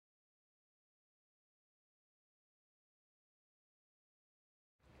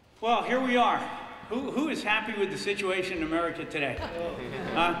Well, here we are. Who is happy with the situation in America today?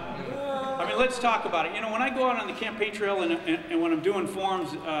 I mean, let's talk about it. You know, when I go out on the campaign trail and when I'm doing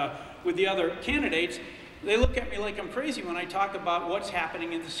forums with the other candidates, they look at me like I'm crazy when I talk about what's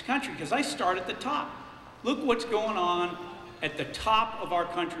happening in this country, because I start at the top. Look what's going on at the top of our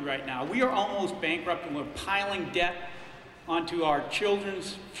country right now. We are almost bankrupt, and we're piling debt onto our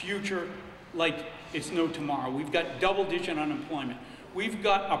children's future like it's no tomorrow. We've got double-digit unemployment. We've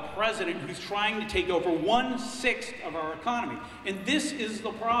got a president who's trying to take over 1/6 of our economy. And this is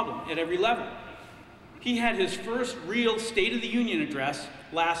the problem at every level. He had his first real State of the Union address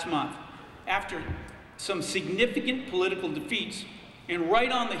last month after some significant political defeats, and right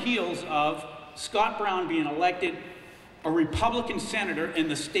on the heels of Scott Brown being elected a Republican senator in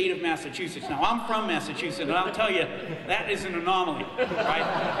the state of Massachusetts. Now, I'm from Massachusetts, and I'll tell you, that is an anomaly,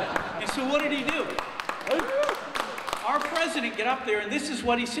 right? And so what did he do? Our president get up there, and this is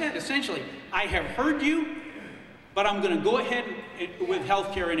what he said, essentially: I have heard you, but I'm going to go ahead with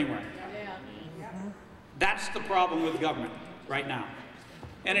health care anyway. That's the problem with government right now.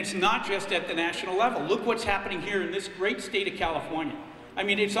 And it's not just at the national level. Look what's happening here in this great state of California. I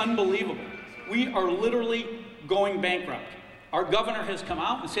mean, it's unbelievable. We are literally going bankrupt. Our governor has come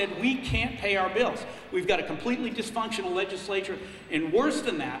out and said we can't pay our bills. We've got a completely dysfunctional legislature, and worse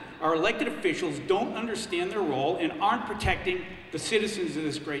than that, our elected officials don't understand their role and aren't protecting the citizens of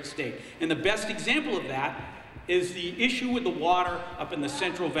this great state. And the best example of that is the issue with the water up in the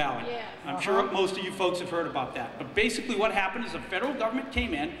Central Valley. Yeah. I'm sure most of you folks have heard about that. But basically what happened is the federal government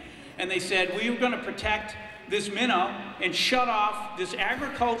came in and they said, we are going to protect this minnow and shut off this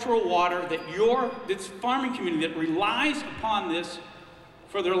agricultural water that this farming community that relies upon this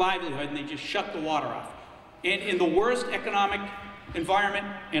for their livelihood, and they just shut the water off. And in the worst economic environment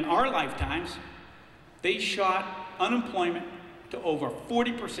in our lifetimes, they shot unemployment to over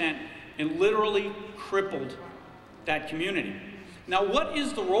 40% and literally crippled that community. Now, what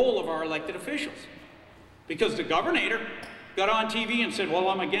is the role of our elected officials? Because the governor got on TV and said, well,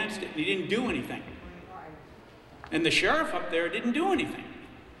 I'm against it, and he didn't do anything. And the sheriff up there didn't do anything.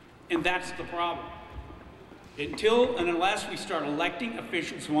 And that's the problem. Until and unless we start electing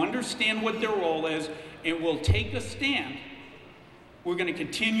officials who understand what their role is and will take a stand, we're going to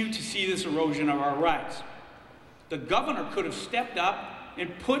continue to see this erosion of our rights. The governor could have stepped up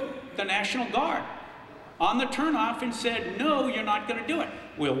and put the National Guard on the turnoff and said, no, you're not going to do it.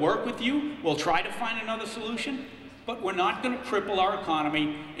 We'll work with you. We'll try to find another solution, but we're not going to cripple our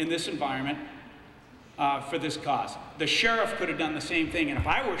economy in this environment for this cause. The sheriff could have done the same thing, and if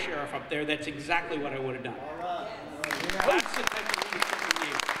I were sheriff up there, that's exactly what I would have done. All right. That's the type of leadership we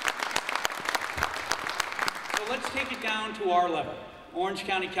need. So let's take it down to our level. Orange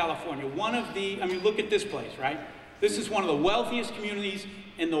County, California. I mean, look at this place, right? This is one of the wealthiest communities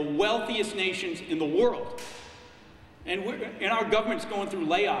and the wealthiest nations in the world. And our government's going through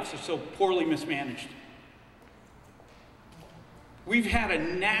layoffs. It's so poorly mismanaged. We've had a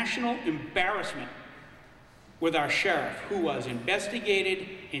national embarrassment with our sheriff, who was investigated,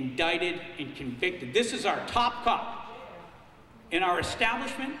 indicted, and convicted. This is our top cop. And our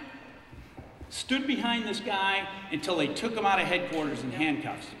establishment stood behind this guy until they took him out of headquarters in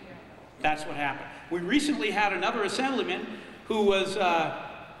handcuffs. That's what happened. We recently had another assemblyman who was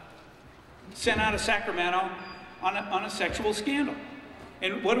sent out of Sacramento on a sexual scandal.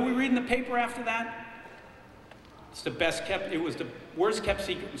 And what do we read in the paper after that? It was the worst kept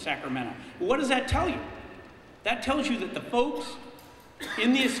secret in Sacramento. Well, what does that tell you? That tells you that the folks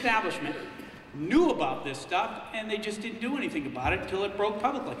in the establishment knew about this stuff, and they just didn't do anything about it until it broke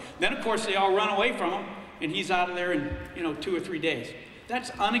publicly. Then, of course, they all run away from him, and he's out of there in 2 or 3 days.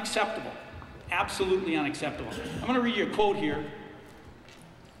 That's unacceptable. Absolutely unacceptable. I'm going to read you a quote here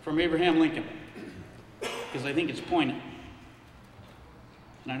from Abraham Lincoln, because I think it's poignant,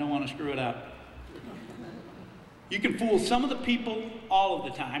 and I don't want to screw it up. You can fool some of the people all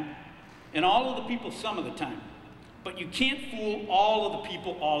of the time, and all of the people some of the time, but you can't fool all of the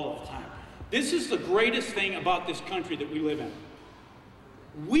people all of the time. This is the greatest thing about this country that we live in.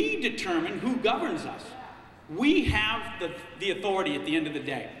 We determine who governs us. We have the authority at the end of the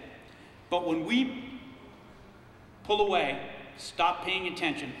day. But when we pull away, stop paying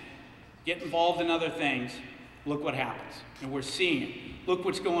attention, get involved in other things, look what happens. And we're seeing it. Look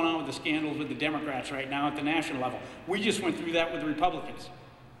what's going on with the scandals with the Democrats right now at the national level. We just went through that with the Republicans.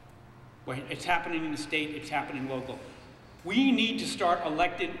 It's happening in the state, it's happening local. We need to start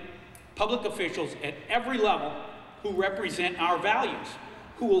elected public officials at every level who represent our values,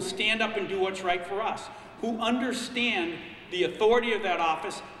 who will stand up and do what's right for us, who understand the authority of that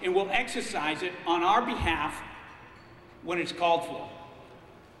office and will exercise it on our behalf when it's called for.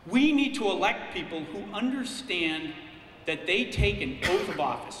 We need to elect people who understand that they take an oath of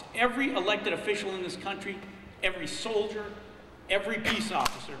office. Every elected official in this country, every soldier, every peace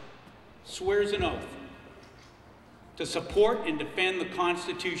officer swears an oath to support and defend the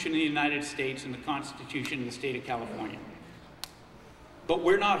Constitution of the United States and the Constitution of the state of California. But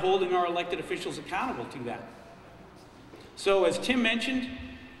we're not holding our elected officials accountable to that. So as Tim mentioned,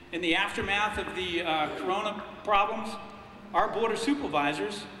 in the aftermath of the corona problems, our Board of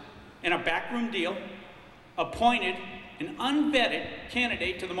Supervisors, in a backroom deal, appointed an unvetted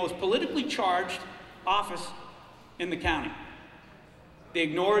candidate to the most politically charged office in the county. They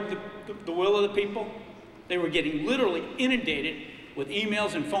ignored the will of the people. They were getting literally inundated with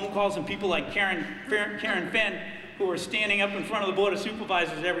emails and phone calls and people like Karen Fenn, who were standing up in front of the Board of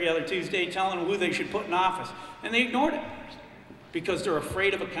Supervisors every other Tuesday telling them who they should put in office. And they ignored it because they're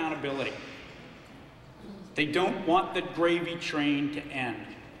afraid of accountability. They don't want the gravy train to end.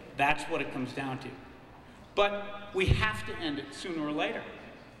 That's what it comes down to. But we have to end it sooner or later,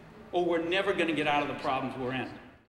 or we're never going to get out of the problems we're in.